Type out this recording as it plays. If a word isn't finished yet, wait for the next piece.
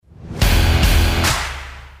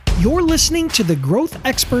You're listening to the Growth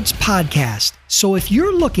Experts Podcast. So if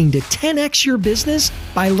you're looking to 10x your business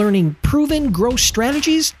by learning proven growth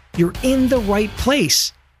strategies, you're in the right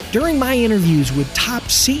place. During my interviews with top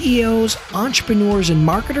CEOs, entrepreneurs, and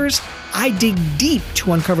marketers, I dig deep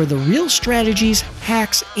to uncover the real strategies,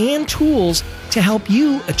 hacks, and tools to help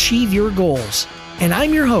you achieve your goals. And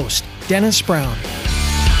I'm your host, Dennis Brown.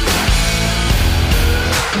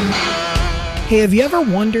 Hey, have you ever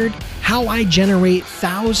wondered how I generate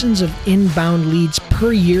thousands of inbound leads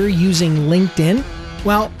per year using LinkedIn?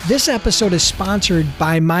 Well, this episode is sponsored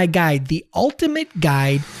by my guide, The Ultimate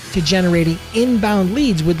Guide to Generating Inbound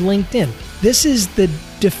Leads with LinkedIn. This is the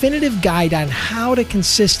definitive guide on how to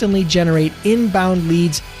consistently generate inbound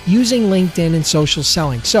leads using LinkedIn and social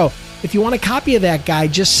selling. So if you want a copy of that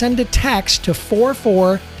guide, just send a text to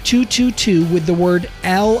 44222 with the word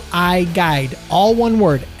LI Guide, all one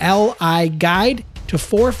word, LI Guide to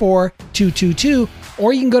 44222,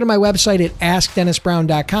 or you can go to my website at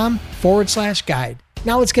askdennisbrown.com/guide.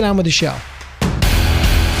 Now let's get on with the show.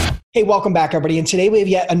 Hey, welcome back, everybody. And today we have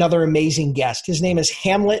yet another amazing guest. His name is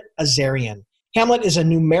Hamlet Azarian. Hamlet is a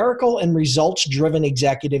numerical and results-driven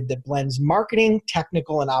executive that blends marketing,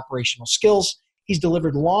 technical, and operational skills. He's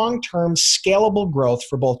delivered long-term scalable growth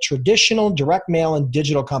for both traditional direct mail and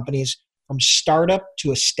digital companies, from startup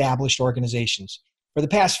to established organizations. For the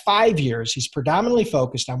past 5 years, he's predominantly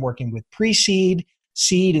focused on working with pre-seed,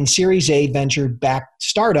 seed, and Series A venture-backed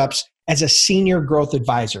startups as a senior growth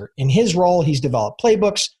advisor. In his role, he's developed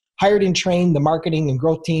playbooks, hired and trained the marketing and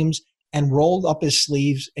growth teams, and rolled up his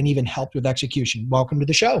sleeves and even helped with execution. Welcome to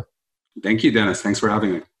the show. Thank you, Dennis. Thanks for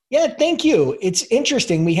having me. Yeah, thank you. It's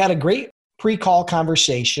interesting. We had a great pre-call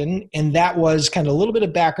conversation, and that was kind of a little bit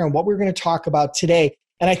of background, what we're going to talk about today.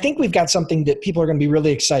 And I think we've got something that people are going to be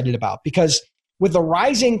really excited about, because with the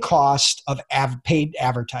rising cost of paid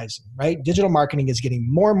advertising, right? Digital marketing is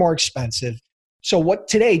getting more and more expensive. So what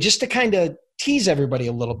today, just to kind of tease everybody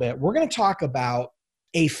a little bit, we're going to talk about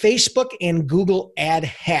a Facebook and Google ad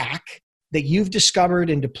hack that you've discovered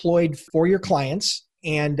and deployed for your clients,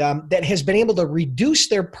 and that has been able to reduce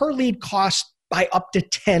their per lead cost by up to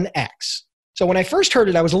 10x. So when I first heard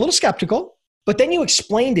it, I was a little skeptical, but then you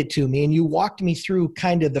explained it to me and you walked me through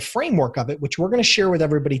kind of the framework of it, which we're going to share with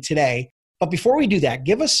everybody today. But before we do that,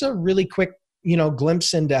 give us a really quick,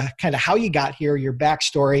 glimpse into kind of how you got here, your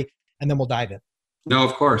backstory, and then we'll dive in. No,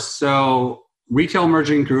 of course. So Retail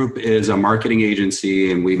Emerging Group is a marketing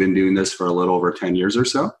agency, and we've been doing this for a little over 10 years or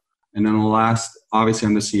so. And then obviously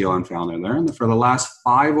I'm the CEO and founder there. And for the last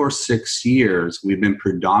 5 or 6 years, we've been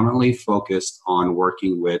predominantly focused on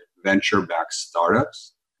working with venture-backed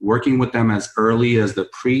startups, working with them as early as the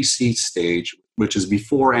pre-seed stage, which is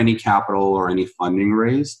before any capital or any funding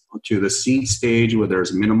raised, to the seed stage where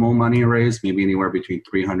there's minimal money raised, maybe anywhere between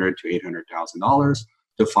 $300,000 to $800,000,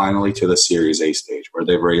 to finally to the Series A stage where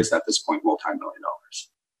they've raised at this point multi-million dollars.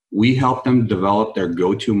 We help them develop their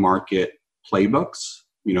go-to-market playbooks,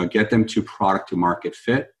 get them to product to market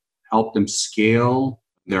fit, help them scale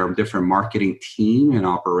their different marketing team and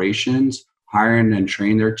operations, hire and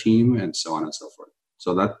train their team, and so on and so forth.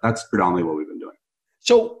 So that's predominantly what we've been doing.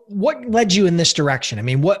 So what led you in this direction? I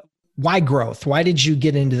mean, why growth? Why did you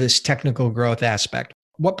get into this technical growth aspect?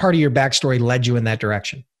 What part of your backstory led you in that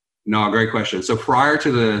direction? No, great question. So prior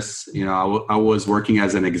to this, I was working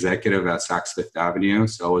as an executive at Saks Fifth Avenue.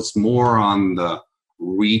 So I was more on the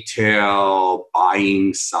retail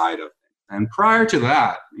buying side of it. And prior to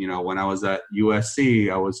that, when I was at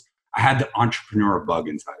USC, I had the entrepreneur bug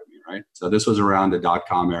inside of me, right? So this was around the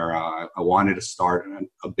dot-com era. I wanted to start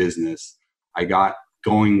a business. I got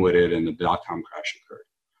going with it, and the dot-com crash occurred.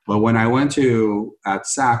 But when I went at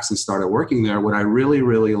Saks and started working there, what I really,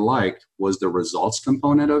 really liked was the results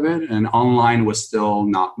component of it. And online was still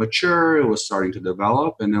not mature. It was starting to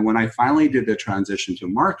develop. And then when I finally did the transition to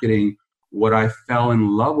marketing, what I fell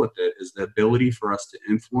in love with it is the ability for us to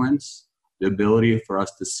influence, the ability for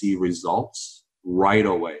us to see results right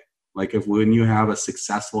away. Like when you have a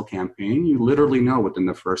successful campaign, you literally know within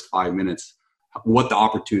the first 5 minutes what the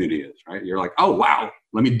opportunity is, right? You're like, oh, wow,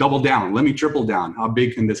 let me double down. Let me triple down. How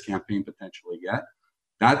big can this campaign potentially get?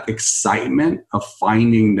 That excitement of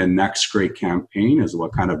finding the next great campaign is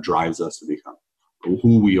what kind of drives us to become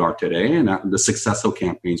who we are today, and the successful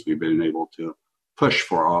campaigns we've been able to push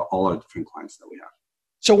for all our different clients that we have.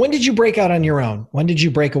 So when did you break out on your own? When did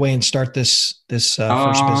you break away and start this first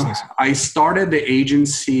business? I started the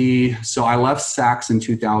agency. So I left Saks in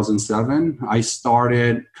 2007. I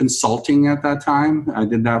started consulting at that time. I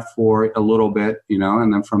did that for a little bit,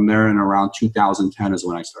 and then from there in around 2010 is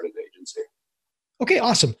when I started the agency. Okay,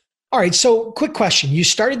 awesome. All right. So quick question. You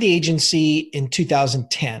started the agency in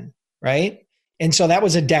 2010, right? And so that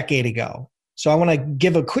was a decade ago. So I want to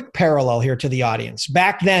give a quick parallel here to the audience.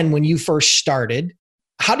 Back then, when you first started,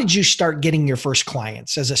 how did you start getting your first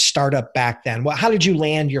clients as a startup back then? How did you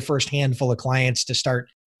land your first handful of clients to start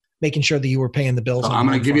making sure that you were paying the bills? So I'm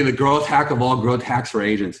going to give you the growth hack of all growth hacks for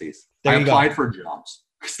agencies. I applied for jobs.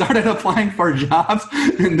 I started applying for jobs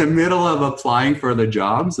in the middle of applying for the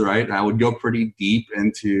jobs, right? I would go pretty deep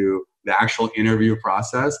into the actual interview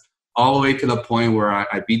process, all the way to the point where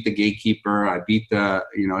I beat the gatekeeper, I beat the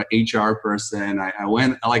HR person. I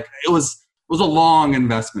went like it was a long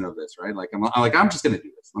investment of this, right? I'm just going to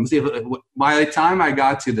do this. Let me see if by the time I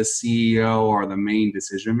got to the CEO or the main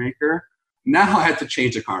decision maker, now I had to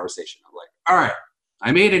change the conversation. I'm like, all right,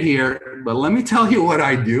 I made it here, but let me tell you what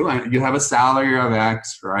I do. You have a salary of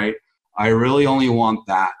X, right? I really only want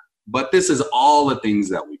that, but this is all the things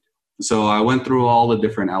that we do. So I went through all the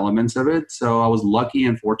different elements of it. So I was lucky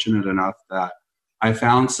and fortunate enough that I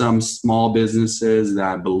found some small businesses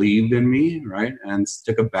that believed in me, right? And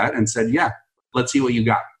took a bet and said, yeah, let's see what you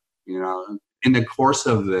got. In the course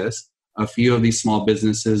of this, a few of these small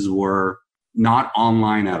businesses were not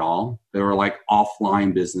online at all. They were like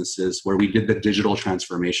offline businesses where we did the digital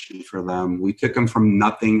transformation for them. We took them from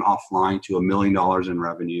nothing offline to $1 million in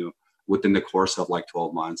revenue within the course of like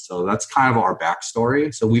 12 months. So that's kind of our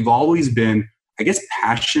backstory. So we've always been, I guess,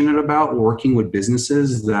 passionate about working with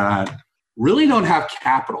businesses that really don't have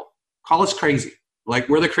capital. Call us crazy. Like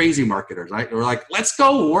we're the crazy marketers, right? We're like, let's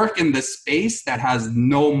go work in this space that has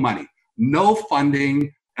no money, no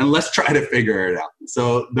funding, and let's try to figure it out.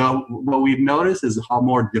 So what we've noticed is how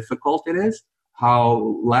more difficult it is,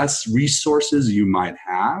 how less resources you might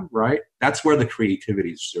have, right? That's where the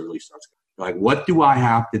creativity really starts. Like, what do I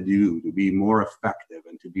have to do to be more effective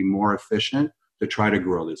and to be more efficient to try to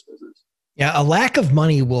grow this business? Yeah, a lack of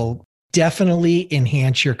money will definitely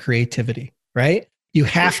enhance your creativity, right? You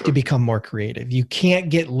have to become more creative. You can't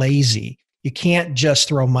get lazy. You can't just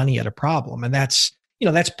throw money at a problem. And that's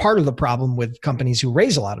part of the problem with companies who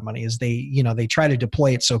raise a lot of money is they try to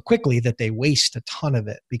deploy it so quickly that they waste a ton of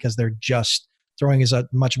it because they're just throwing as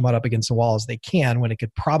much mud up against the wall as they can, when it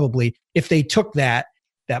could probably, if they took that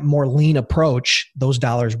more lean approach, those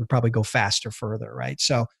dollars would probably go faster further, right?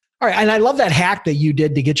 So, all right. And I love that hack that you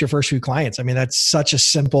did to get your first few clients. I mean, that's such a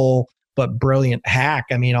simple but brilliant hack.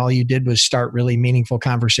 I mean, all you did was start really meaningful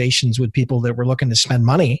conversations with people that were looking to spend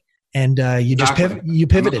money. And you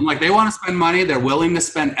pivoted. I'm like, they want to spend money. They're willing to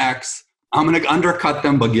spend X. I'm going to undercut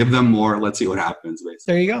them, but give them more. Let's see what happens,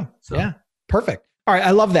 basically. There you go. So. Yeah, perfect. All right.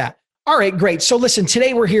 I love that. All right, great. So listen,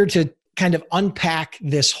 today we're here to kind of unpack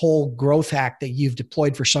this whole growth hack that you've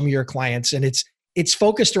deployed for some of your clients. And it's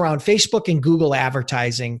focused around Facebook and Google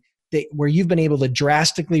advertising, where you've been able to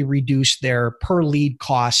drastically reduce their per lead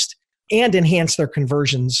cost and enhance their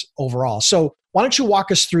conversions overall. So why don't you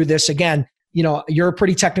walk us through this again? You're a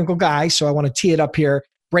pretty technical guy, so I want to tee it up here,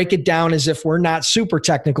 break it down as if we're not super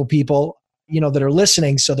technical people, that are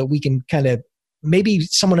listening, so that we can kind of, maybe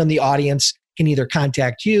someone in the audience can either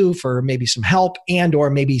contact you for maybe some help or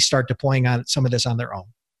maybe start deploying on some of this on their own.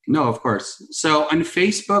 No, of course. So on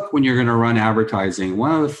Facebook, when you're going to run advertising,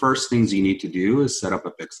 one of the first things you need to do is set up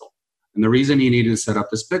a pixel. And the reason you need to set up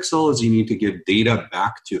this pixel is you need to give data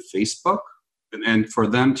back to Facebook, and for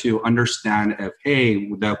them to understand if, hey,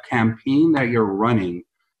 the campaign that you're running,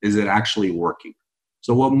 is it actually working?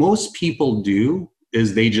 So what most people do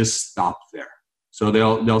is they just stop there. So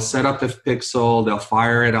they'll set up the pixel, they'll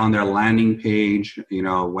fire it on their landing page,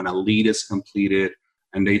 when a lead is completed,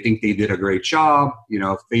 and they think they did a great job.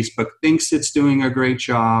 Facebook thinks it's doing a great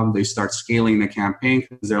job. They start scaling the campaign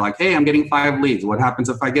because they're like, hey, I'm getting 5 leads. What happens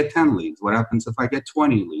if I get 10 leads? What happens if I get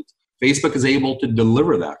 20 leads? Facebook is able to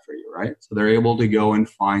deliver that for you, right? So they're able to go and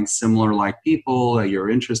find similar like people that you're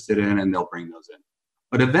interested in, and they'll bring those in.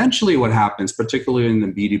 But eventually what happens, particularly in the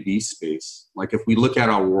B2B space, like if we look at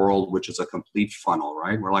our world, which is a complete funnel,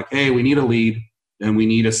 right? We're like, hey, we need a lead. Then we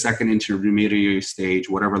need a second intermediary stage,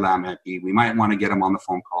 whatever that might be. We might want to get them on the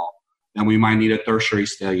phone call. Then we might need a tertiary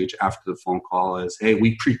stage after the phone call is, hey,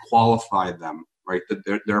 we pre-qualified them, right?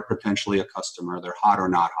 That they're potentially a customer. They're hot or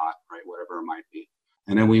not hot, right? Whatever it might be.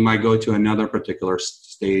 And then we might go to another particular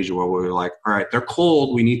stage where we're like, all right, they're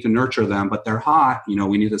cold. We need to nurture them, but they're hot. We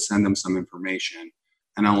need to send them some information.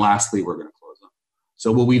 And then lastly, we're going to close them.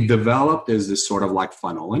 So what we've developed is this sort of like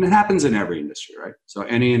funnel. And it happens in every industry, right? So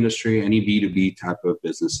any industry, any B2B type of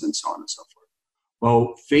business, and so on and so forth.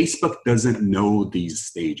 Well, Facebook doesn't know these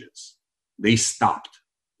stages. They stopped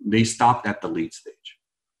at the lead stage.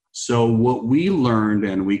 So what we learned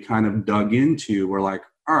and we kind of dug into, we're like,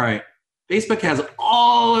 all right, Facebook has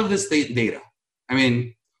all of this data. I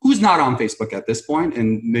mean, who's not on Facebook at this point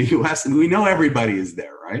in the US? And we know everybody is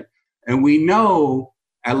there, right? And we know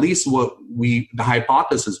at least the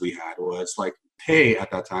hypothesis we had was like, hey,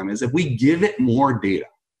 at that time is if we give it more data,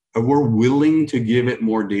 if we're willing to give it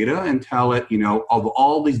more data and tell it, of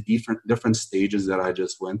all these different stages that I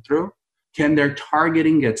just went through, can their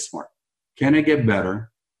targeting get smart? Can it get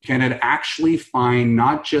better? Can it actually find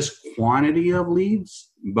not just quantity of leads,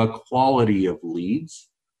 but quality of leads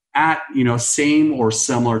at, same or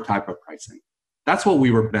similar type of pricing? That's what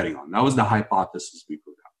we were betting on. That was the hypothesis we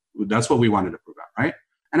proved out. That's what we wanted to prove out, right?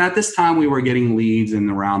 And at this time, we were getting leads in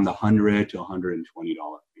around the $100 to $120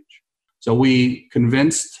 range. So we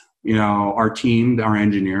convinced, our team, our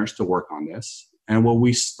engineers to work on this. And what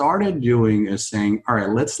we started doing is saying, all right,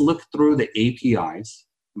 let's look through the APIs,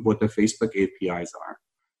 what the Facebook APIs are.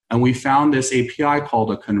 And we found this API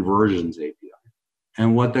called a conversions API.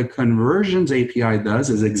 And what the conversions API does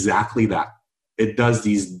is exactly that. It does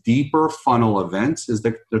these deeper funnel events, is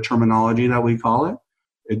the terminology that we call it.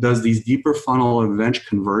 It does these deeper funnel event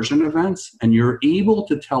conversion events, and you're able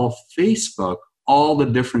to tell Facebook all the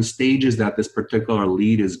different stages that this particular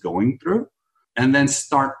lead is going through, and then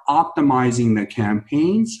start optimizing the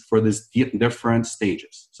campaigns for these different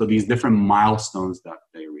stages. So these different milestones that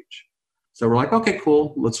they reach. So we're like, okay,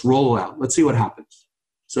 cool, let's roll it out. Let's see what happens.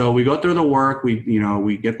 So we go through the work,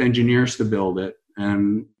 we get the engineers to build it,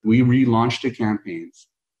 and we relaunch the campaigns.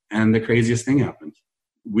 And the craziest thing happens.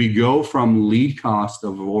 We go from lead cost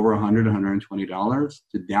of over $100, $120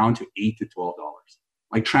 to down to $8 to $12,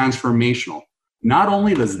 like transformational. Not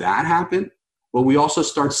only does that happen, but we also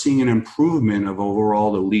start seeing an improvement of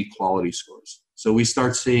overall the lead quality scores. So we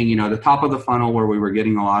start seeing, the top of the funnel where we were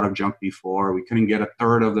getting a lot of junk before, we couldn't get a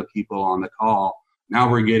third of the people on the call. Now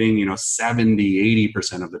we're getting, 70,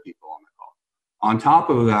 80% of the people on the call. On top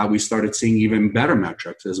of that, we started seeing even better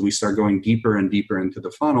metrics as we start going deeper and deeper into the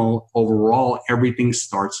funnel. Overall, everything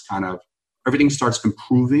starts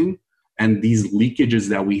improving, and these leakages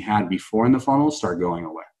that we had before in the funnel start going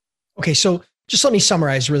away. Okay, so just let me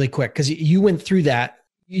summarize really quick, because you went through that.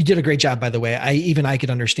 You did a great job, by the way. I could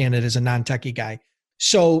understand it as a non-techie guy.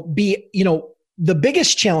 So the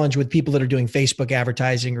biggest challenge with people that are doing Facebook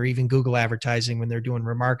advertising or even Google advertising when they're doing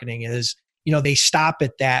remarketing is, they stop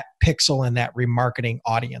at that pixel and that remarketing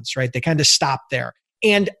audience, right? They kind of stop there.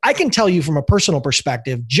 And I can tell you from a personal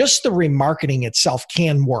perspective, just the remarketing itself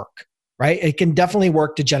can work, right? It can definitely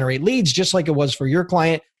work to generate leads, just like it was for your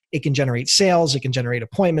client. It can generate sales, it can generate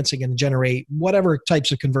appointments, it can generate whatever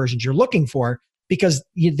types of conversions you're looking for, because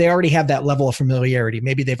they already have that level of familiarity.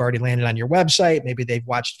 Maybe they've already landed on your website. Maybe they've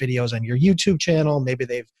watched videos on your YouTube channel. Maybe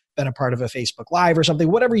they've been a part of a Facebook Live or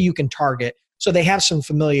something, whatever you can target. So they have some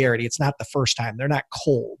familiarity. It's not the first time. They're not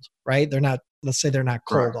cold, right? Let's say they're not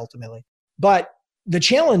cold ultimately. But the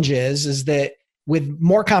challenge is that with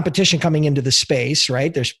more competition coming into the space,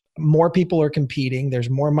 right? There's more people are competing. There's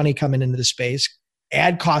more money coming into the space.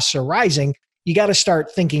 Ad costs are rising. You got to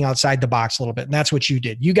start thinking outside the box a little bit. And that's what you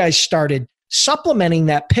did. You guys started supplementing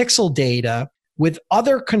that pixel data with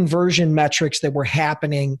other conversion metrics that were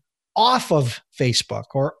happening off of Facebook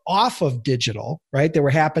or off of digital, right? They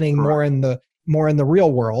were happening more in the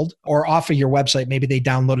real world, or off of your website. Maybe they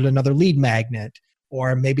downloaded another lead magnet,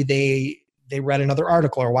 or maybe they read another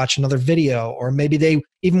article or watched another video, or maybe they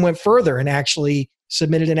even went further and actually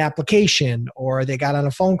submitted an application, or they got on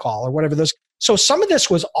a phone call, or whatever those. So some of this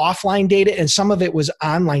was offline data and some of it was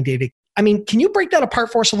online data. I mean, can you break that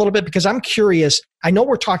apart for us a little bit? Because I'm curious. I know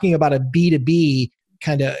we're talking about a B2B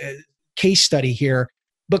kind of case study here,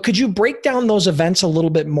 but could you break down those events a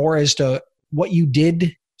little bit more as to what you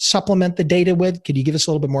did supplement the data with? Could you give us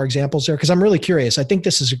a little bit more examples there? Because I'm really curious. I think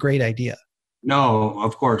this is a great idea. No,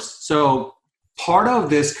 of course. So part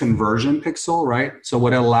of this conversion pixel, right? So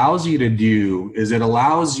what it allows you to do is it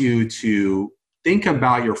allows you to think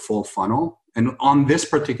about your full funnel. And on this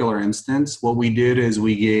particular instance, what we did is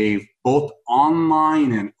we gave both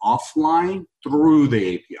online and offline through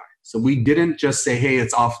the API. So we didn't just say, hey,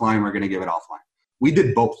 it's offline, we're going to give it offline. We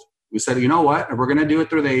did both. We said, you know what, if we're going to do it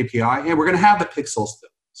through the API, hey, we're going to have the pixel still.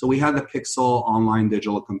 So we had the pixel online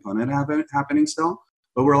digital component happening still.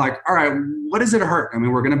 But we're like, all right, what does it hurt? I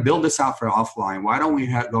mean, we're going to build this out for offline. Why don't we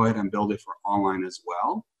go ahead and build it for online as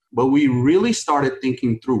well? But we really started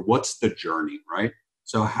thinking through what's the journey, right?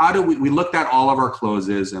 So how do we looked at all of our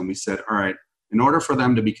closes and we said, all right, in order for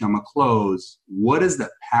them to become a close, what is the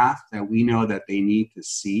path that we know that they need to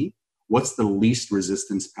see? What's the least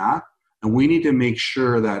resistance path? And we need to make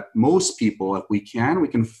sure that most people, if we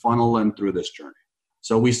can funnel them through this journey.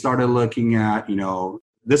 So we started looking at,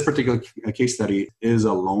 this particular case study is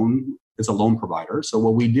it's a loan provider. So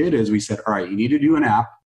what we did is we said, all right, you need to do an app.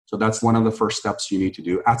 So that's one of the first steps you need to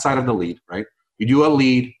do outside of the lead, right? You do a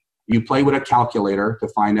lead, You play with a calculator to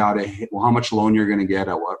find out how much loan you're going to get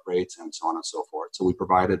at what rates and so on and so forth. So we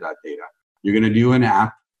provided that data. You're going to do an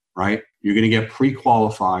app, right? You're going to get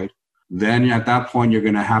pre-qualified. Then at that point, you're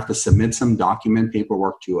going to have to submit some document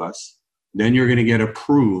paperwork to us. Then you're going to get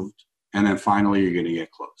approved. And then finally, you're going to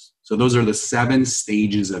get closed. So those are the 7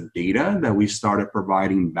 stages of data that we started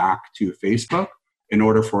providing back to Facebook in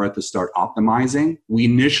order for it to start optimizing. We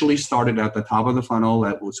initially started at the top of the funnel.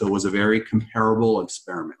 So it was a very comparable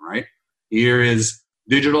experiment, right? Here is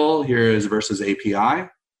digital, here is versus API.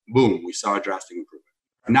 Boom, we saw a drastic improvement.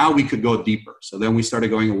 Now we could go deeper. So then we started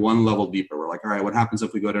going one level deeper. We're like, all right, what happens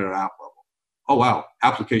if we go to an app level? Oh, wow,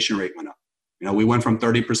 application rate went up. We went from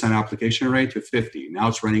 30% application rate to 50. Now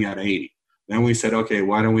it's running at 80. Then we said, okay,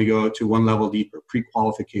 why don't we go to one level deeper,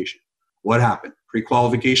 pre-qualification? What happened?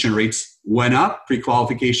 Pre-qualification rates went up,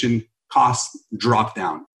 pre-qualification costs dropped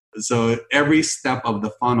down. So every step of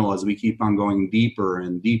the funnel, as we keep on going deeper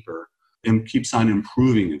and deeper, it keeps on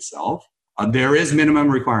improving itself. There is minimum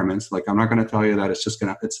requirements. Like, I'm not going to tell you that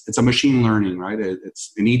it's a machine learning, right? It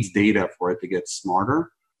needs data for it to get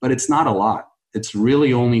smarter, but it's not a lot. It's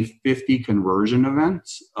really only 50 conversion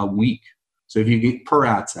events a week. So if you get per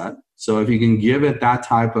ad set, so if you can give it that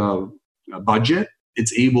type of budget,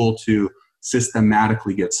 it's able to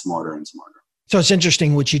systematically get smarter and smarter. So it's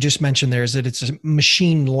interesting what you just mentioned there is that it's a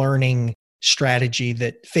machine learning strategy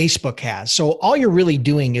that Facebook has. So all you're really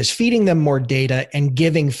doing is feeding them more data and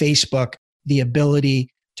giving Facebook the ability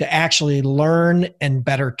to actually learn and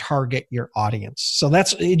better target your audience. So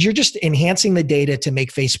you're just enhancing the data to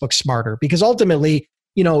make Facebook smarter, because ultimately,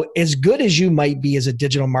 as good as you might be as a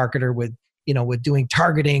digital marketer with doing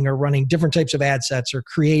targeting or running different types of ad sets or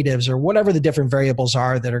creatives or whatever the different variables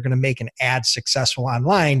are that are going to make an ad successful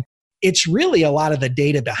online, it's really a lot of the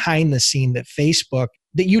data behind the scene that Facebook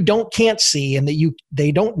that you can't see and that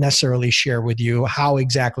they don't necessarily share with you how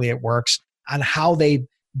exactly it works, on how they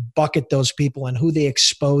bucket those people and who they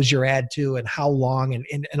expose your ad to and how long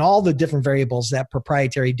and all the different variables, that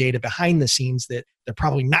proprietary data behind the scenes that they're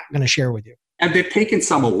probably not going to share with you. And they've taken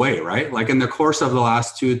some away, right? Like in the course of the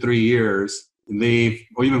last 2-3 years,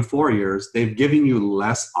 or even 4 years, they've given you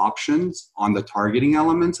less options on the targeting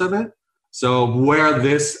elements of it. So where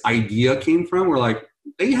this idea came from, we're like,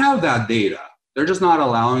 they have that data. They're just not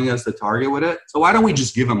allowing us to target with it. So why don't we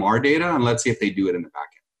just give them our data and let's see if they do it in the back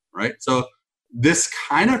end, right? So this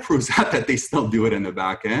kind of proves out that they still do it in the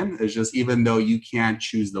back end. It's just, even though you can't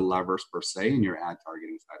choose the levers per se in your ad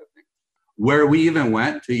targeting side of things. Where we even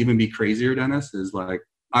went to even be crazier, Dennis, is like,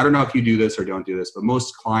 I don't know if you do this or don't do this, but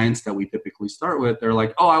most clients that we typically start with, they're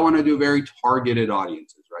like, oh, I want to do very targeted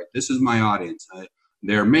audiences, right? This is my audience.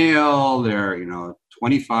 They're male, they're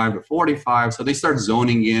 25 to 45. So they start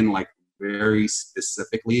zoning in like very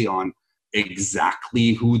specifically on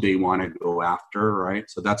exactly who they want to go after, right?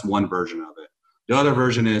 So that's one version of it. The other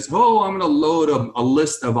version is, oh, I'm going to load a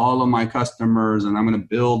list of all of my customers and I'm going to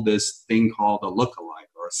build this thing called a lookalike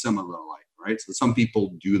or a similar like, right? So some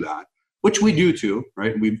people do that, which we do too,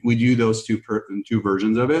 right? We do those two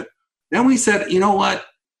versions of it. Then we said, you know what?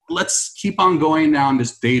 Let's keep on going down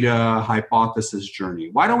this data hypothesis journey.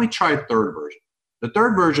 Why don't we try a third version? The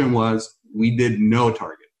third version was we did no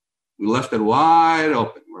target. We left it wide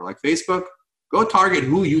open. We're like, Facebook, go target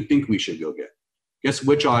who you think we should go get. Guess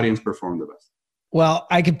which audience performed the best? Well,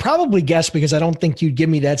 I could probably guess because I don't think you'd give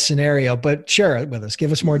me that scenario, but share it with us.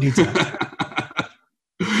 Give us more details.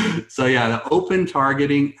 So yeah, the open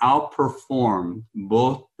targeting outperformed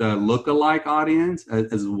both the lookalike audience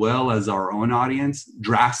as well as our own audience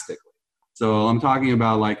drastically. So I'm talking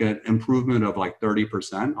about like an improvement of like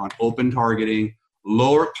 30% on open targeting,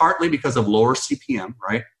 partly because of lower CPM,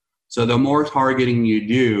 right? So the more targeting you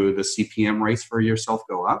do, the CPM rates for yourself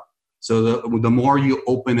go up. So the more you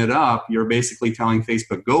open it up, you're basically telling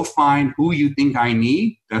Facebook, go find who you think I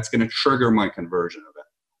need. That's going to trigger my conversion of it.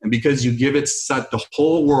 And because you give it the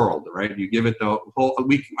whole world, right? You give it the whole,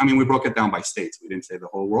 we broke it down by states. We didn't say the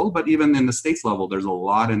whole world, but even in the states level, there's a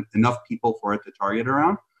lot and enough people for it to target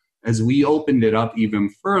around. As we opened it up even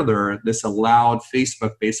further, this allowed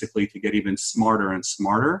Facebook basically to get even smarter and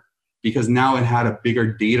smarter, because now it had a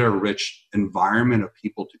bigger data-rich environment of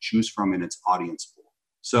people to choose from in its audience pool.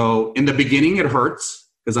 So in the beginning, it hurts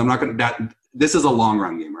because this is a long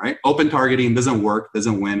run game, right? Open targeting doesn't work,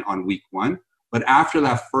 doesn't win on week one. But after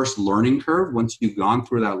that first learning curve, once you've gone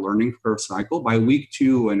through that learning curve cycle, by week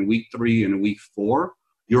 2 and week 3 and week 4,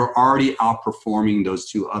 you're already outperforming those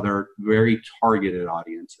two other very targeted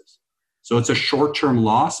audiences. So it's a short-term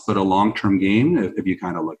loss, but a long-term gain if you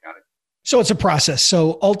kind of look at it. So it's a process.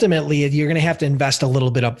 So ultimately, you're going to have to invest a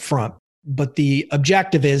little bit up front. But the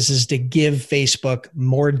objective is to give Facebook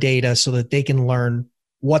more data so that they can learn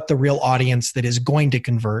what the real audience that is going to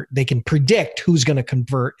convert. They can predict who's going to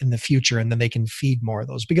convert in the future, and then they can feed more of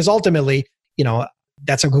those. Because ultimately,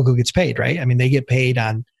 that's how Google gets paid, right? I mean, they get paid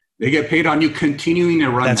on you continuing to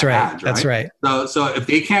run ads, right? That's right. So if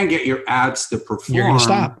they can't get your ads to perform, you're going to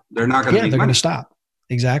stop. They're not going to. Yeah, they're going to stop.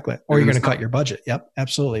 Exactly. Or you're going to cut your budget. Yep,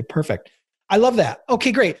 absolutely. Perfect. I love that.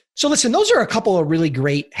 Okay, great. So listen, those are a couple of really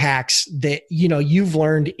great hacks that, you've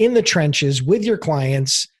learned in the trenches with your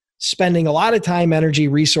clients, spending a lot of time, energy,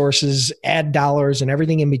 resources, ad dollars, and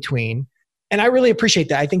everything in between. And I really appreciate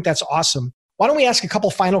that. I think that's awesome. Why don't we ask a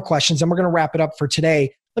couple final questions and we're going to wrap it up for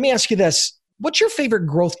today. Let me ask you this. What's your favorite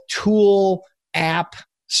growth tool, app,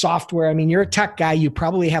 software? I mean, you're a tech guy. You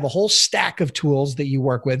probably have a whole stack of tools that you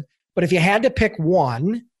work with. But if you had to pick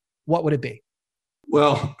one, what would it be?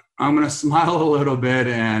 Well, I'm going to smile a little bit.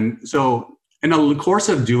 And so in the course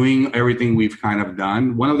of doing everything we've kind of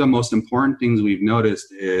done, one of the most important things we've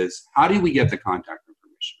noticed is how do we get the contact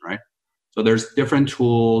information, right? So there's different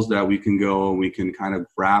tools that we can go and we can kind of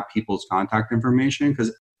grab people's contact information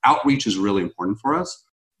because outreach is really important for us.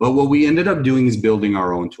 But what we ended up doing is building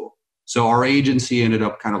our own tool. So our agency ended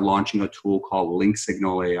up kind of launching a tool called Link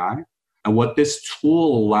Signal AI. And what this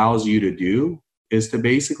tool allows you to do is to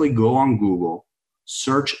basically go on Google,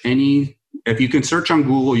 search if you can search on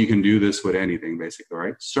Google, you can do this with anything basically,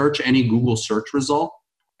 right? Search any Google search result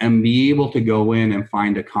and be able to go in and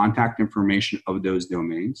find the contact information of those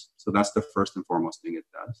domains. So that's the first and foremost thing it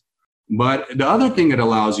does. But the other thing it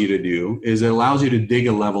allows you to do is it allows you to dig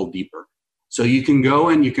a level deeper. So you can go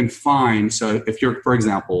and you can find, so if you're, for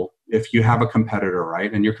example, if you have a competitor,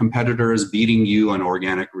 right, and your competitor is beating you on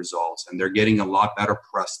organic results and they're getting a lot better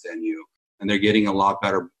press than you, and they're getting a lot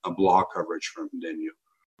better blog coverage than you,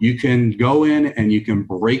 you can go in and you can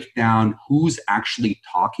break down who's actually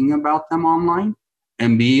talking about them online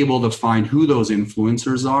and be able to find who those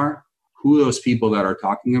influencers are, who those people that are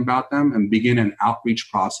talking about them, and begin an outreach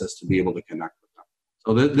process to be able to connect with them.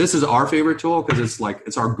 So this is our favorite tool because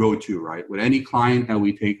it's our go-to, right? With any client that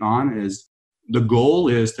we take on, is the goal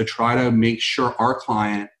is to try to make sure our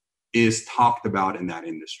client is talked about in that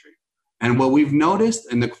industry. And what we've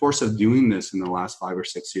noticed in the course of doing this in the last 5 or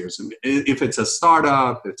 6 years, if it's a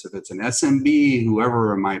startup, if it's an SMB,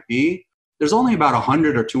 whoever it might be, there's only about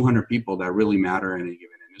 100 or 200 people that really matter in a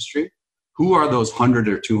given industry. Who are those 100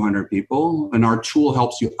 or 200 people? And our tool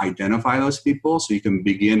helps you identify those people so you can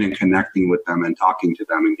begin in connecting with them and talking to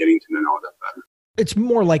them and getting to know them better. It's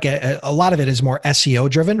more like a lot of it is more SEO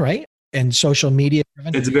driven, right? And social media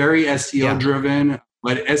driven. It's very SEO driven.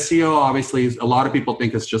 But SEO, obviously, a lot of people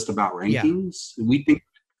think it's just about rankings. Yeah. We think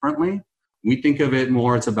differently. We think of it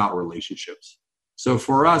more, it's about relationships. So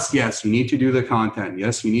for us, yes, you need to do the content.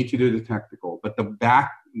 Yes, you need to do the technical. But the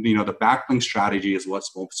backlink strategy is what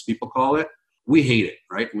most people call it. We hate it,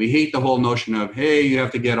 right? We hate the whole notion of, hey, you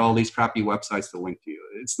have to get all these crappy websites to link to you.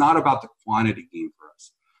 It's not about the quantity game for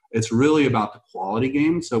us. It's really about the quality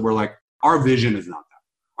game. So we're like, our vision is not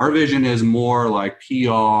that. Our vision is more like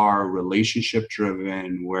PR, relationship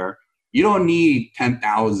driven, where you don't need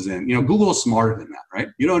 10,000. Google's smarter than that, right?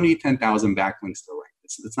 You don't need 10,000 backlinks to rank.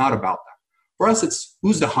 It's not about that. For us, it's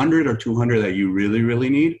who's the 100 or 200 that you really, really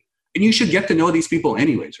need. And you should get to know these people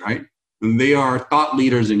anyways, right? And they are thought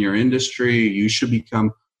leaders in your industry. You should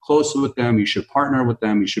become close with them. You should partner with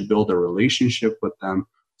them. You should build a relationship with them.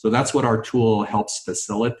 So that's what our tool helps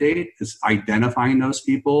facilitate, is identifying those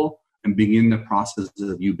people and begin the process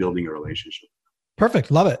of you building a relationship.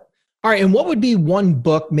 Perfect. Love it. All right. And what would be one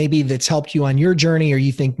book maybe that's helped you on your journey or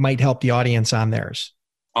you think might help the audience on theirs?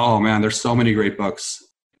 Oh man, there's so many great books.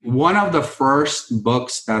 One of the first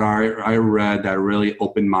books that I read that really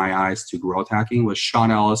opened my eyes to growth hacking was Sean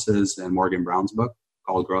Ellis's and Morgan Brown's book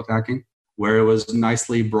called Growth Hacking, where it was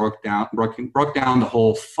nicely broke down the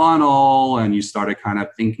whole funnel, and you started kind of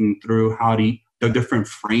thinking through the different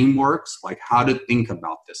frameworks, like how to think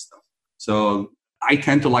about this stuff. So I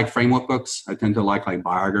tend to like framework books. I tend to like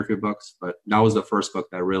biography books, but that was the first book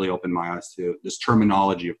that really opened my eyes to this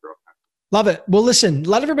terminology of growth hacking. Love it. Well, listen,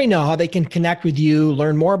 let everybody know how they can connect with you,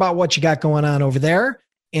 learn more about what you got going on over there,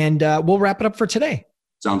 and we'll wrap it up for today.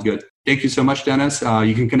 Sounds good. Thank you so much, Dennis.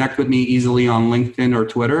 You can connect with me easily on LinkedIn or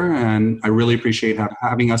Twitter, and I really appreciate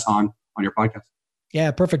having us on your podcast.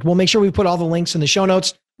 Yeah, perfect. We'll make sure we put all the links in the show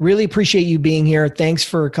notes. Really appreciate you being here. Thanks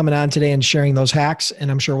for coming on today and sharing those hacks, and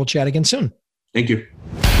I'm sure we'll chat again soon. Thank you.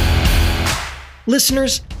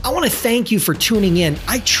 Listeners, I want to thank you for tuning in.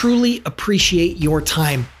 I truly appreciate your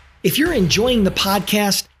time. If you're enjoying the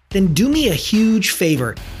podcast, then do me a huge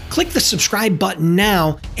favor. Click the subscribe button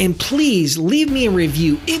now, and please leave me a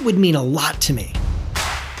review. It would mean a lot to me.